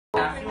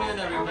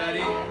afternoon, everybody.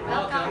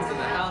 Welcome to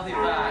the Healthy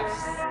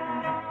Facts.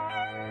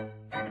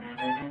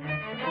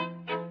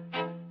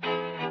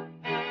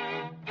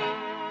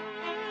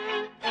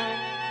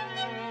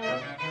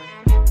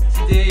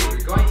 Today,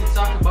 we're going to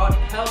talk about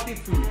healthy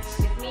foods.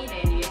 With me,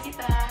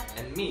 Diwyacitta.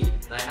 And me,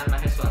 Rayhan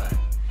Maheswara.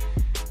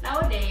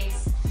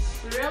 Nowadays,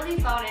 we rarely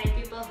found any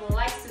people who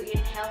likes to eat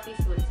healthy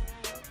food.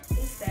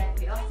 Instead,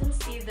 we often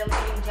see them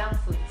eating junk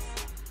foods.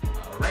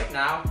 Right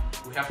now,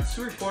 we have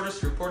two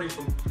reporters reporting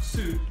from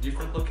two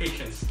different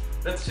locations.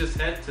 Let's just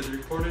head to the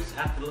reporters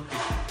at the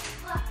location.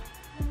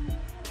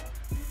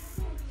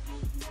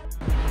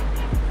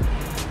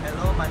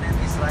 Hello, my name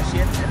is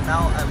Arrasyid and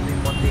now I'm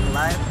reporting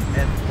live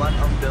at one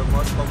of the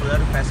most popular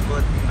fast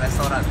food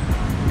restaurants.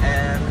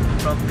 And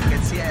from you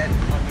can see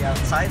on the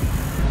outside,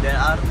 there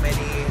are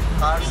many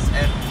cars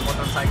and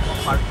motorcycles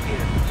parked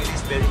here. It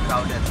is very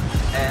crowded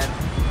and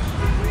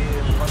we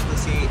want to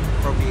see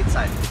from the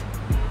inside.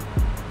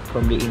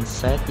 From the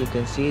inside, you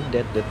can see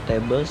that the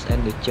tables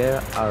and the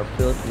chairs are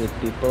filled with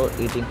people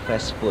eating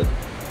fast food.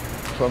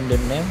 From the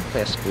name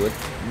fast food,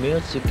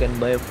 meals you can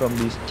buy from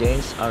these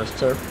chains are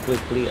served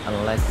quickly,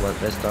 unlike what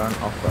restaurants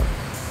offer.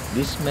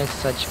 This makes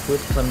such food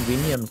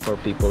convenient for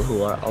people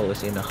who are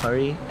always in a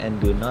hurry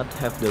and do not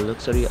have the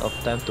luxury of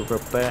time to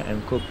prepare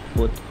and cook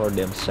food for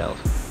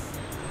themselves.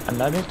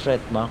 Another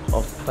trademark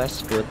of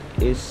fast food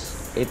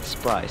is its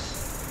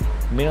price.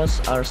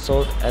 Meals are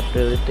sold at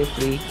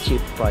relatively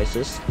cheap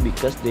prices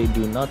because they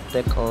do not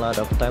take a lot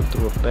of time to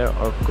prepare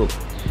or cook.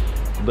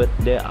 But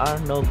there are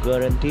no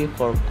guarantee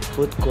for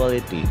food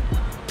quality.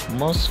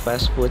 Most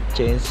fast food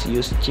chains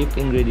use cheap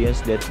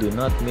ingredients that do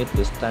not meet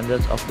the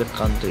standards of the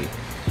country.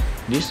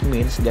 This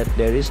means that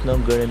there is no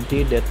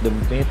guarantee that the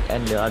meat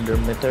and the other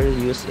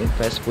materials used in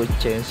fast food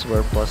chains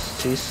were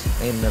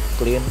processed in a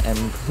clean and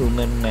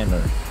humane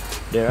manner.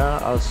 There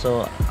are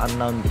also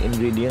unknown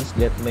ingredients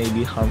that may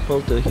be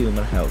harmful to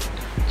human health.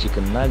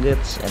 Chicken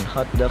nuggets and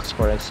hot dogs,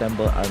 for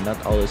example, are not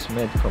always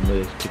made from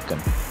real chicken.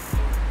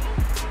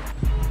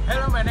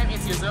 Hello, my name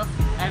is Yusuf,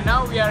 and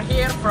now we are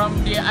here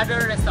from the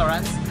other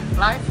restaurants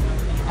live,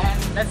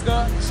 and let's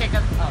go check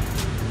it out.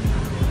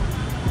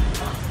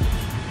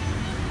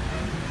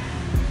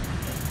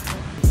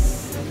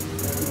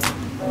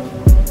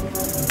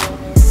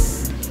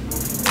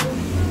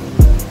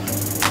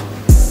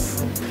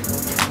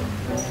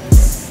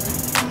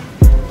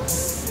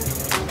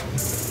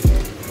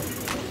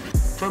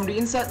 From the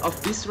inside of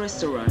this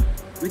restaurant,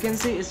 we can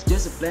see it's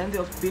just plenty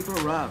of people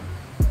around.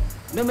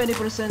 Not many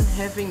person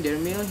having their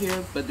meal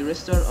here, but the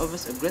restaurant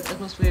offers a great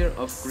atmosphere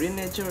of green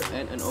nature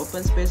and an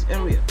open space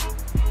area.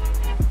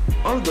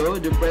 Although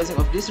the pricing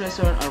of this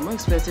restaurant are more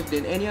expensive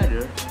than any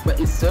other, but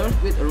it's served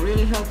with a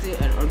really healthy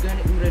and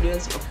organic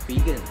ingredients of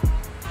vegan.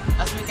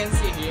 As we can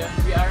see here,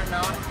 we are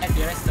now at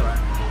the restaurant.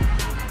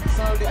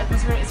 So the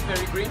atmosphere is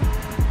very green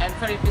and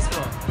very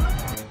peaceful.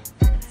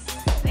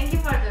 Thank you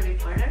for the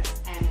reporters.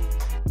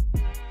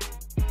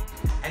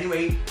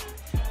 Anyway,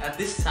 at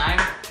this time,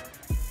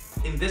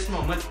 in this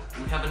moment,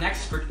 we have an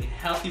expert in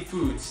healthy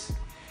foods.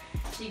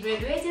 She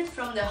graduated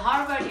from the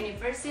Harvard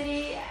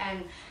University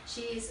and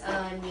she is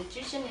a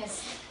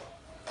nutritionist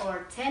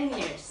for 10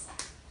 years.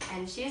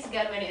 And she's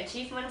got many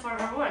achievements for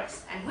her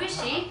works. And who is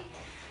she?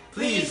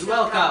 Please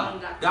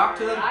welcome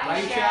Dr.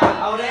 Raisya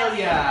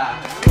Aurellia.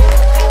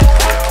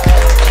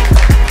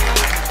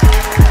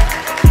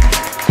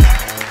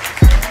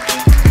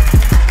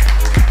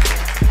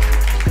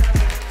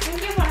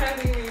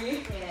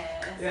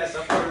 Yes,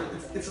 of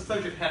course. It's a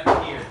pleasure to have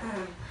you here.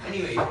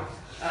 Anyway,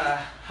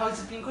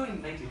 how's it been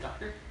going lately,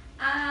 doctor?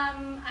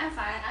 I'm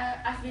fine.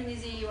 I've been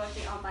busy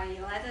working on my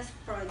latest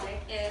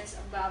project. It's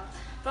about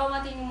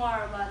promoting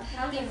more about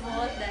healthy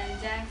food than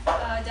junk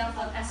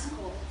food at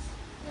school.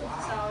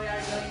 Wow. So we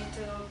are going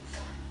to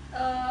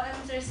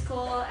elementary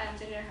school and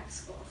junior high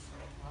school.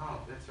 Wow,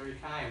 that's very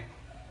kind.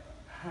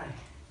 Hi.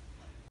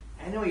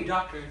 Anyway,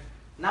 doctor,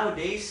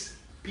 nowadays,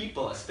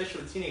 people,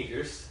 especially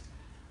teenagers,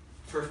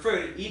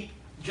 prefer to eat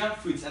junk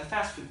foods and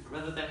fast food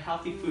rather than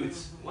healthy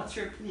foods. What's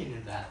your opinion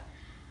on that?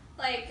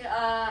 Like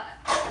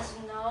as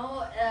you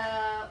know,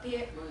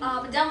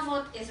 junk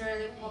food is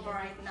really popular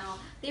right now.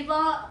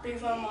 People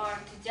prefer more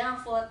to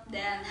junk food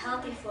than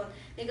healthy food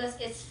because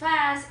it's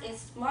fast,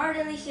 it's more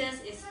delicious,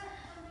 it's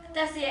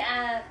tasty,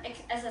 and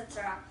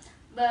etc.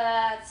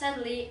 But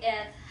sadly,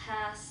 it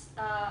has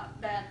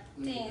bad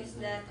things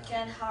that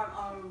can harm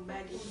our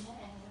body.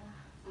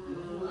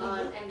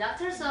 And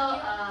doctor, so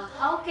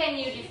how can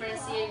you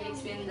differentiate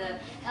between the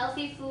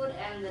healthy food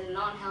and the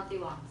non-healthy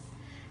ones?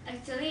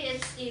 Actually,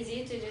 it's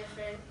easy to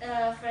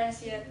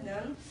differentiate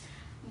them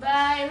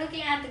by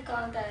looking at the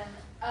content.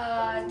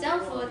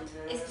 Junk food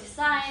is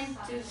designed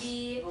to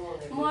be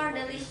more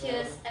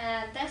delicious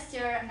and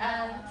tastier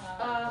and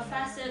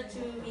faster to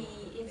be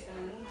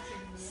eaten.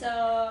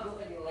 So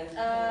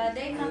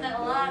they contain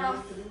a lot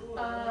of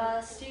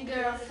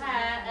sugar,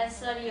 fat, and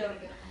sodium.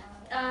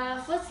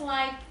 Foods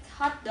like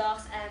hot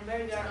dogs and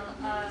burgers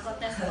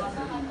contain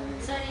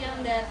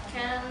sodium that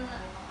can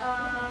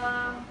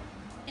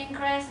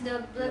increase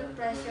the blood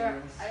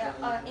pressure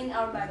in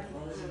our body.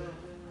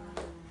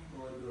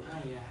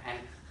 Yeah, and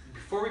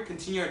before we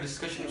continue our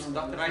discussion with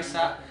Dr.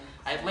 Raisya,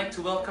 I'd like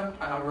to welcome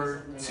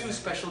our two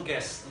special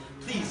guests.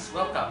 Please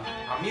welcome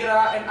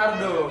Amira and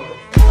Ardo.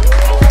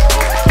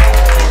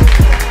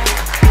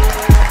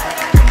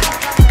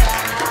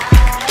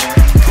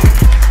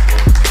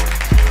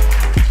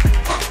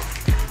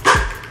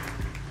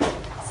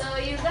 So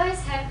you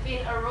guys have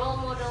been a role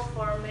model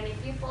for many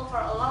people for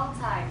a long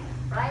time,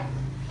 right?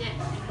 Yeah.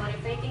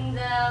 Motivating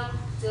them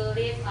to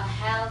live a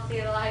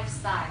healthy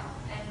lifestyle.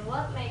 And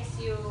what makes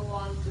you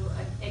want to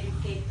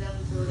educate them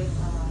to live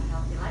a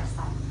healthy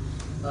lifestyle?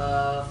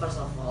 First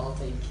of all,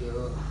 thank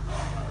you,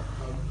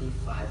 Healthy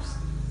Vibes,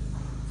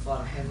 for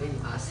having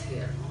us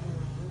here.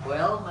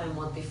 Well, my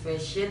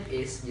motivation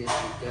is just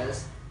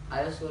because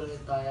I was really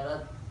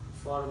tired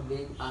for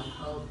being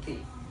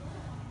unhealthy.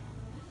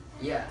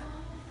 Yeah,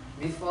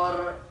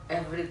 before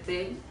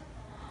everything,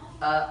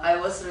 I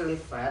was really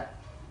fat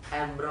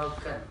and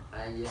broken.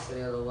 I just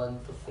really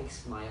want to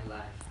fix my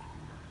life.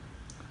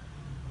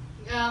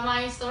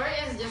 My story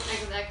is just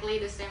exactly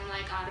the same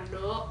like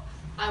Ardo.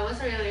 I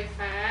was really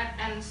fat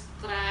and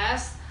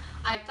stressed.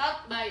 I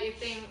thought by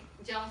eating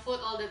junk food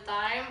all the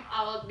time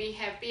I would be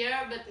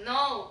happier, but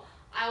no,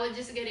 I was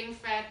just getting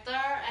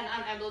fatter and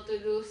unable to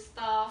do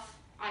stuff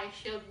I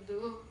should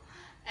do.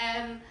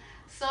 And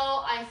so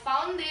I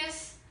found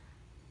this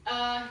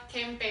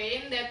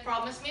campaign that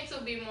promised me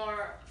to be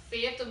more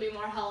fit, to be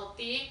more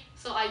healthy.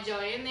 So I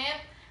joined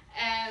it,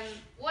 and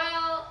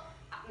well,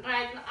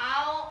 right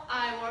now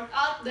I work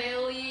out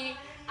daily,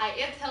 I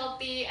eat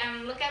healthy,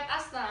 and look at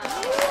us now.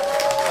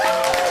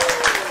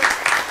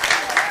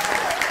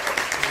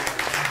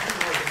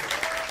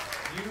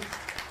 You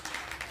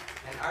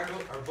and Ardo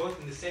are both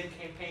in the same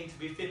campaign to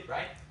be fit,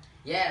 right?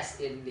 Yes,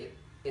 indeed.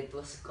 It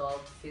was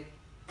called Fit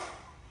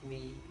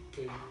Me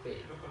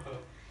Campaign.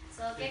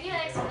 So can you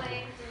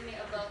explain to me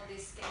about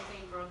this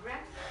campaign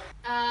program?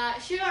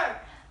 Sure.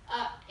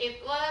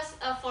 It was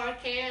a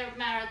 4K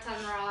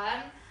marathon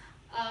run.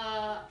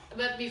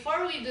 But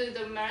before we do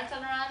the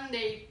marathon run,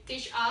 they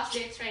teach us,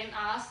 they train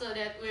us so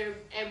that we're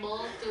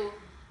able to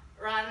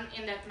run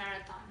in that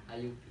marathon. Are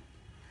you?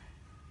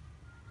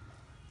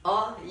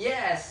 Oh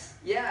yes,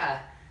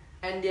 yeah.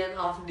 And the end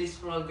of this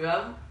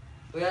program,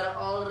 we are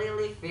all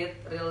really fit,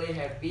 really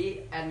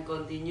happy, and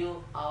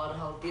continue our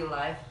healthy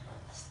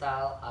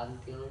lifestyle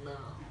until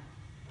now.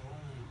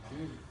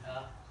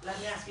 Let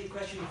me ask you a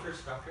question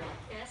first, Doctor.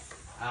 Yes.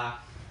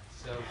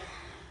 So,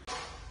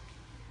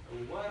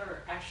 what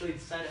are actually the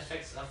side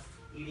effects of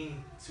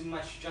eating too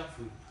much junk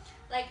food?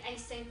 Like I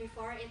said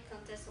before, it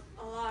contains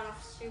a lot of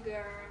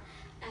sugar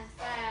and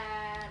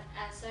fat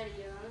and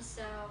sodium,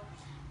 so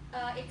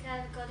it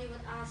can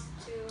contribute us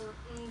to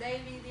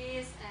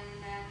diabetes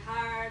and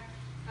heart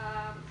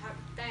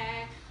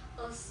attack,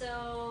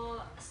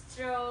 also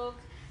stroke,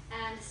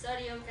 and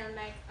sodium can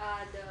make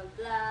the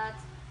blood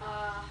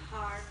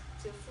hard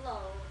to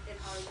flow in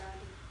our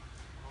body.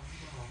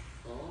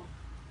 Oh,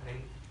 And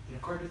in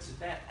accordance with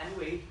that,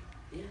 anyway,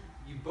 yeah.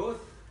 you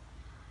both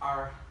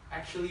are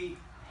actually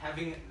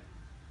having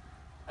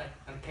a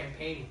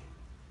campaign,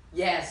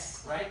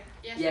 Yes. right?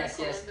 Yes, Yes.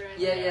 we're Yes.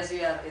 celebrating. Yeah. Yes,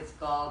 we are. It's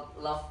called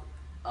Love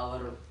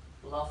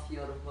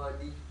Your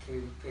Body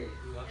campaign.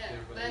 Yeah,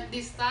 but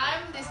this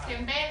time, this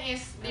campaign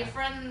is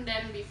different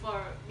than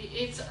before.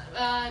 It's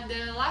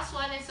the last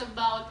one is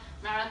about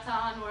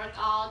marathon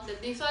workout.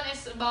 This one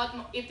is about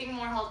eating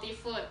more healthy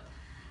food.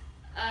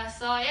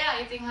 So yeah,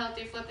 eating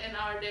healthy food in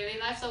our daily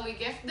life. So we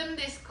gave them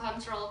this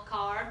control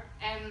card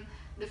and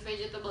the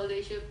vegetable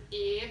they should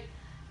eat,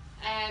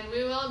 and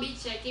we will be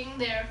checking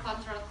their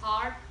control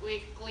card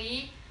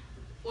weekly,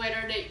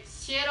 whether they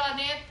cheat on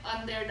it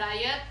on their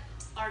diet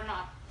or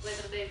not,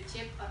 whether they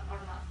cheat or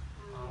not.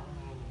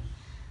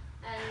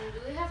 And do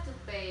we have to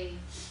pay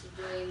to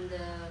join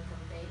the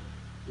campaign?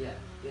 Yeah,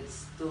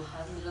 it's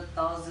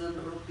 200,000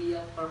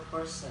 rupiah per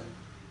person,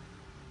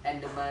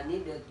 and the money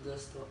that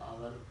goes to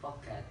our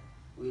pocket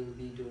will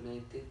be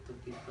donated to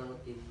people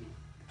in need.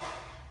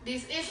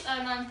 This is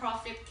a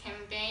non-profit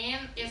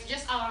campaign. It's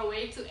just our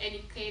way to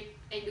educate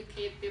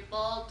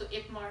people to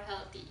eat more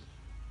healthy.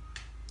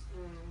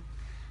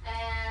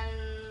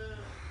 And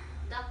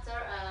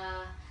doctor,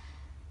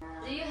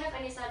 do you have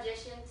any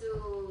suggestion to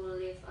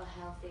live a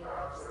healthy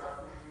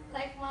lifestyle?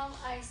 Like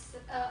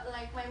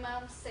my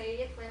mom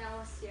said when I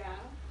was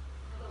young,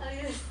 a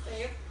little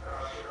step,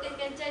 it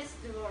can change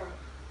the world.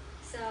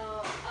 So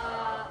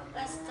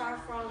let's start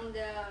from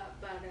the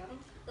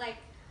bottom. Like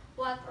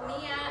what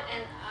Mia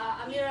and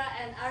Amira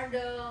and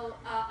Ardo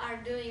are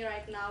doing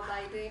right now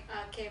by doing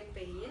a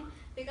campaign.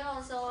 We can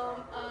also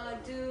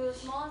do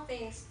small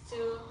things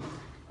to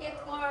eat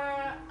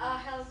more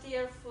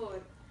healthier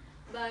food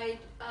by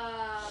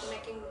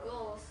making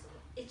goals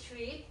each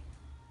week,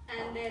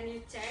 and then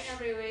you check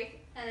every week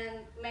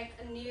and make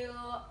a new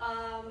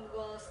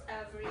goals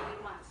every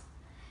month.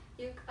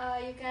 You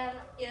can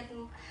eat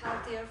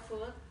healthier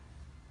food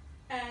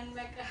and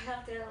make a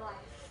healthier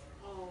life.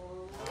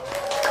 Oh.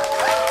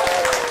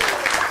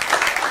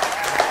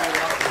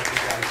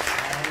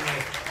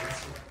 Anyway,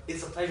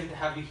 it's a pleasure to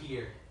have you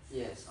here.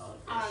 Yes,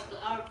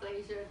 Our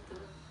pleasure too.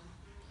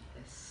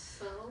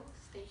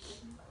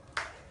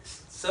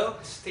 So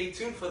stay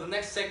tuned for the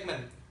next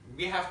segment.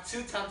 We have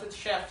two talented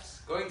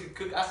chefs going to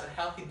cook us a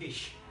healthy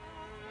dish.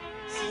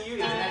 See you in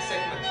the next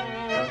segment.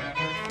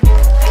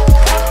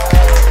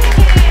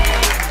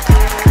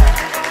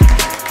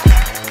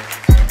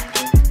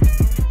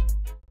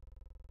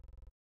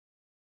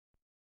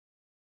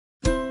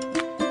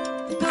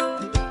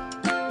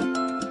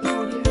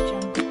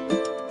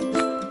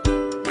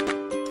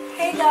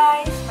 Hey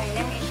guys, my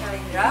name is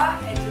Shalindra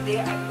and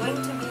today I'm going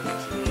to be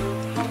teaching you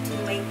how to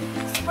make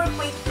super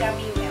quick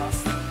yummy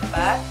meals.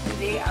 But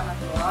today I'm not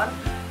alone.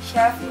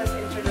 Chef, please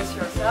introduce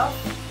yourself.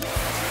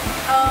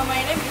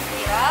 My name is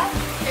Amira.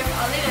 Chef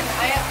Alin and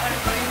I are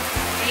going to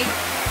make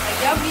a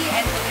yummy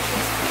and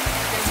delicious food.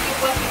 Let's keep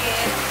watching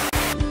it.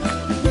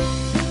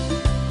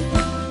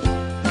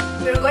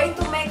 We're going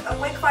to make a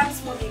quick fun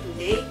smoothie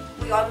today.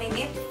 We only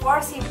need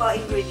 4 simple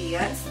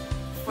ingredients.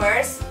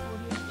 First,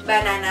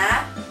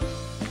 banana.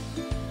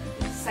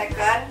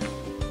 Second,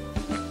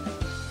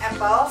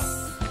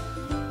 apples.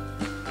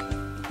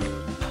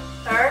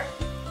 Third,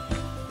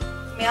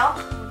 milk.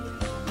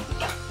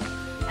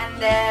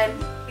 And then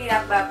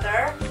peanut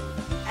butter.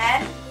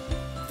 And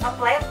a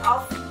plate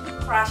of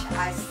crushed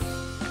ice.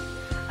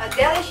 A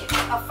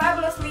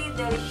fabulously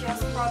delicious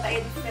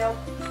protein-filled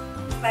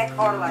snack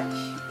or lunch.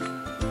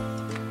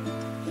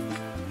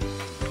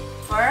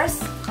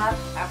 First, cut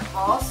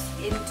apples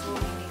into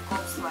mini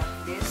cubes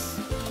like this.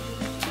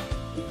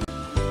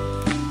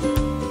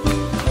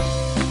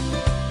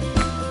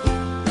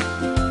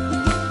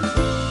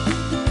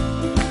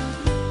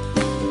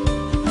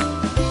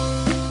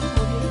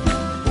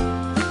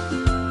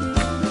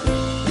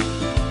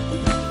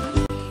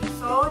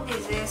 So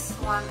this is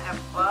 1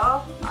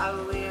 apple. I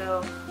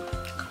will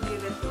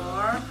give it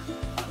more.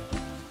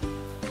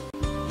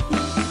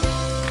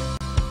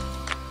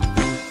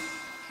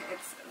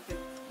 It's a bit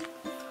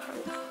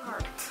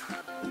hard.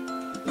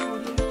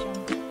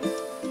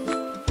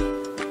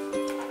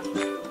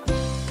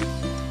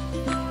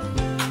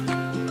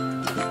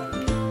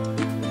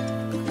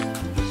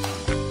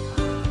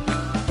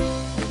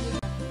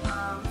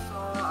 So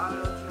I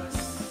will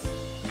just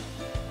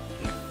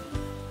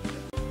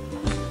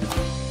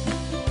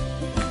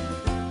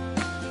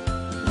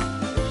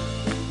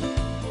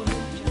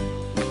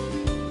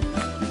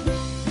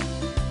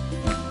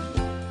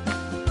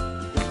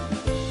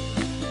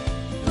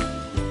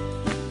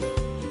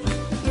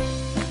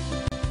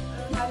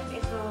cut it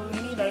into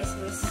mini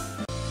dices.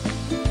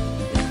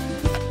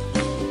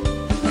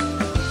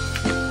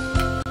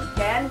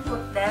 Then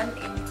put them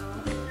into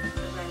the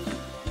blender.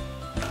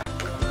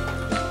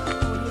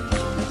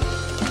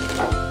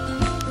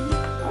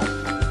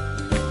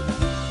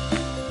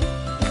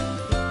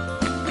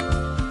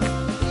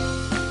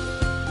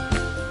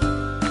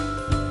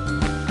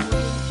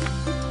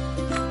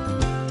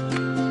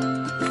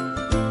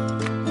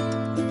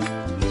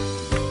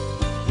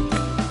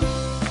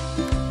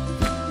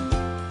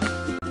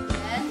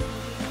 Then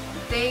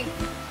take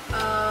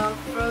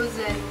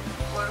frozen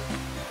or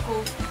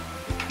cooked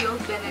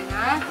peeled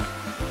banana.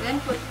 Then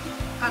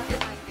cut it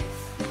like this,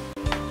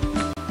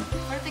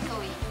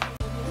 vertically.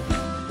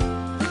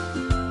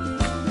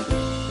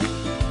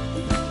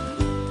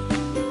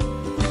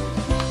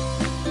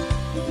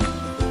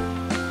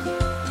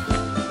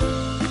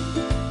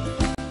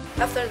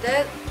 After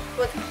that,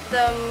 put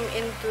them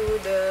into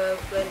the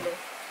blender.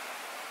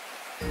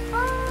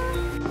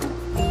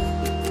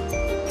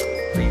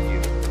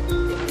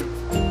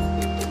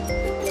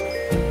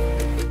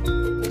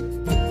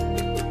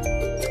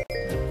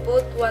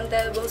 Put 1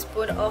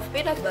 tablespoon of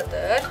peanut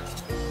butter.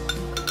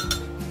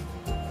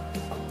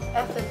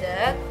 After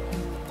that,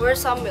 pour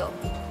some milk.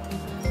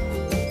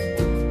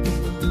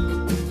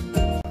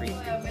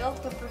 Milk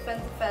to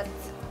prevent the fat.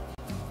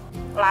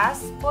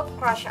 Last, put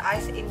crushed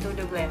ice into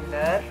the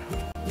blender.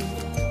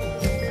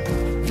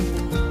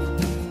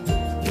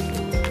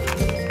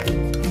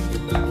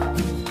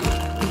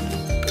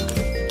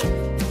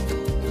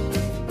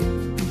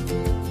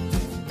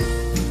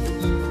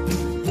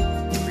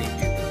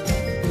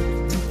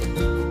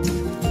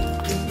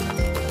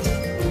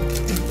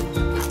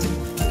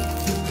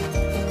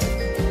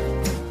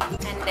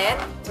 And then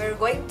we're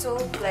going to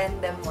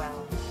blend them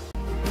well.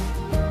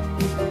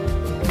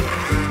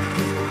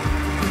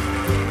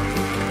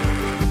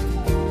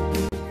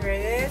 Here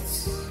it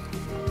is.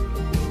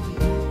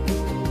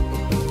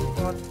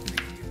 What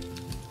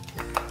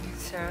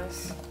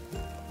sauce?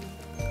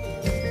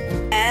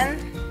 And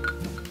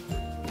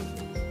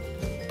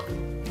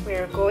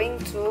we're going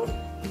to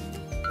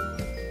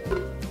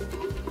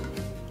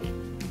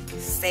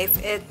save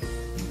it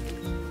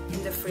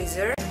in the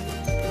freezer.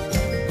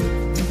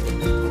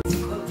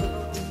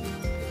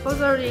 Oh,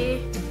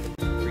 sorry.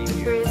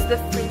 Here is the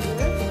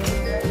freezer.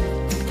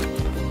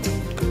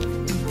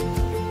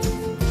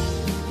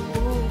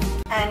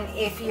 And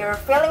if you're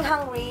feeling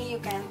hungry, you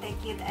can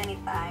take it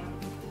anytime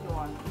you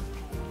want.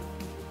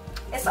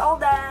 It's all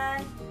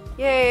done.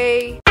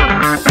 Yay!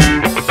 After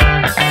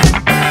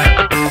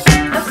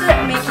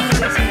making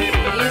the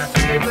smoothies,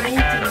 we're going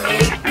to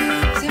make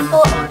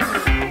simple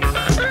oatmeal.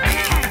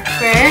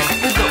 First,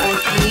 put the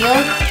oatmeal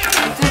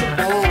into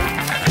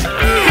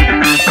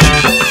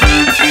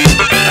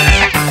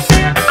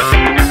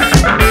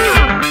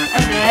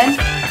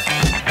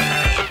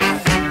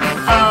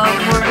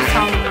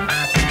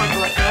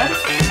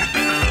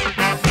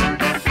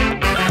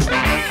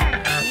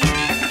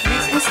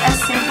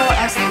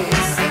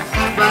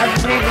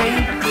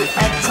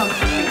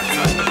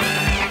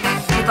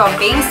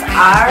toppings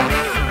are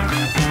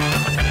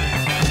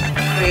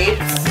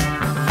grapes,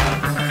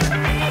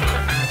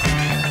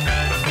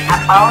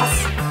 apples,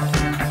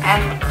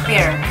 and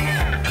pear.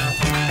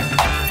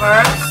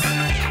 First,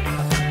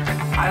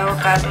 I will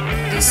cut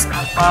this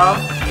apple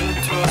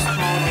into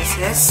small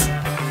pieces,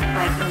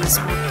 like in the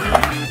smoothie.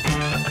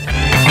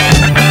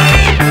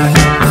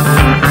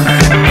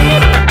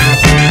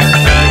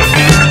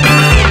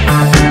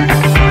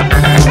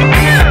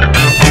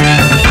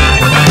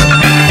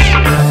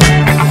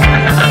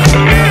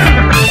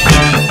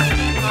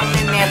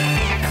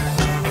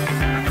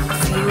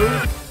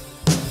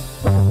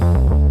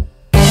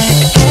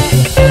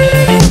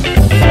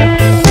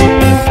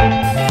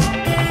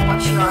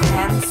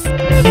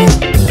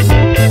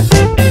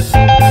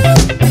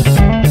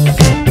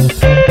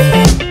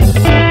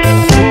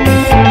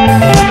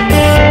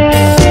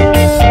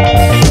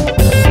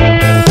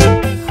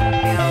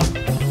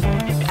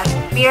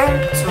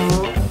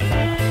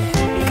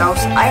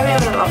 Because I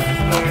really love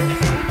pear.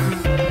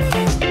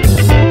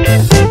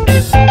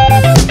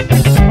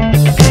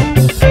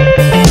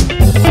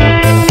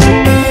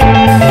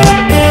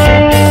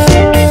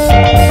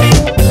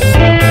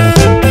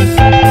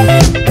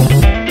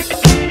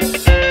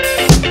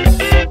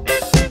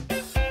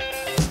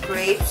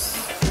 Grapes,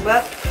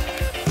 but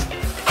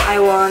I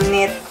won't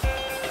need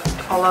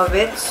all of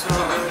it, so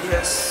I'll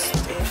just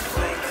take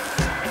like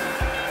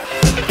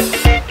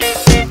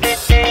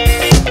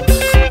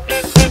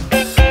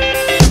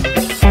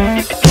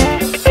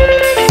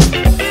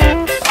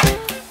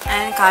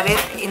cut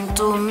it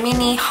into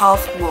mini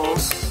half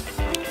balls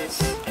like this.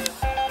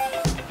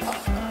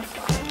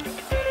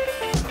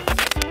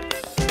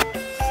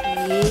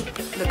 See,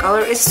 the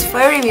color is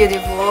very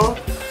beautiful.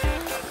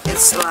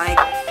 It's like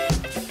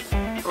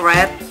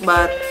red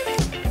but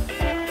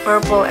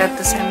purple at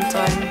the same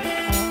time.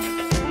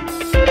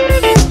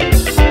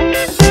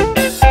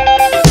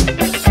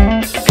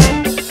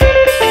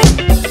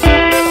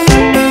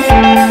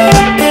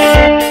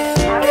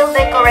 I will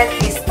decorate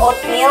this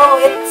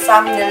oatmeal with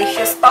some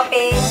delicious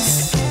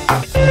toppings.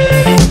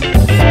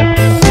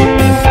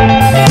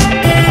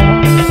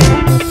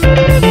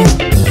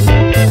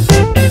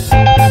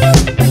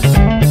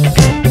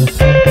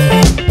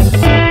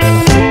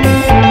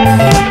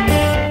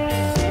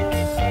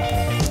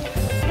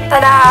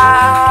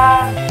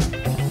 Ta-da!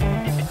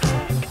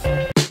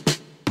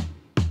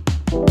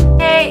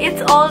 Hey,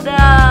 it's all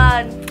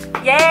done!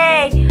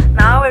 Yay!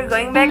 Now we're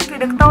going back to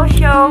the talk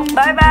show.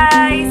 Bye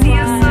bye! See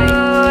you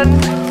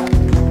soon!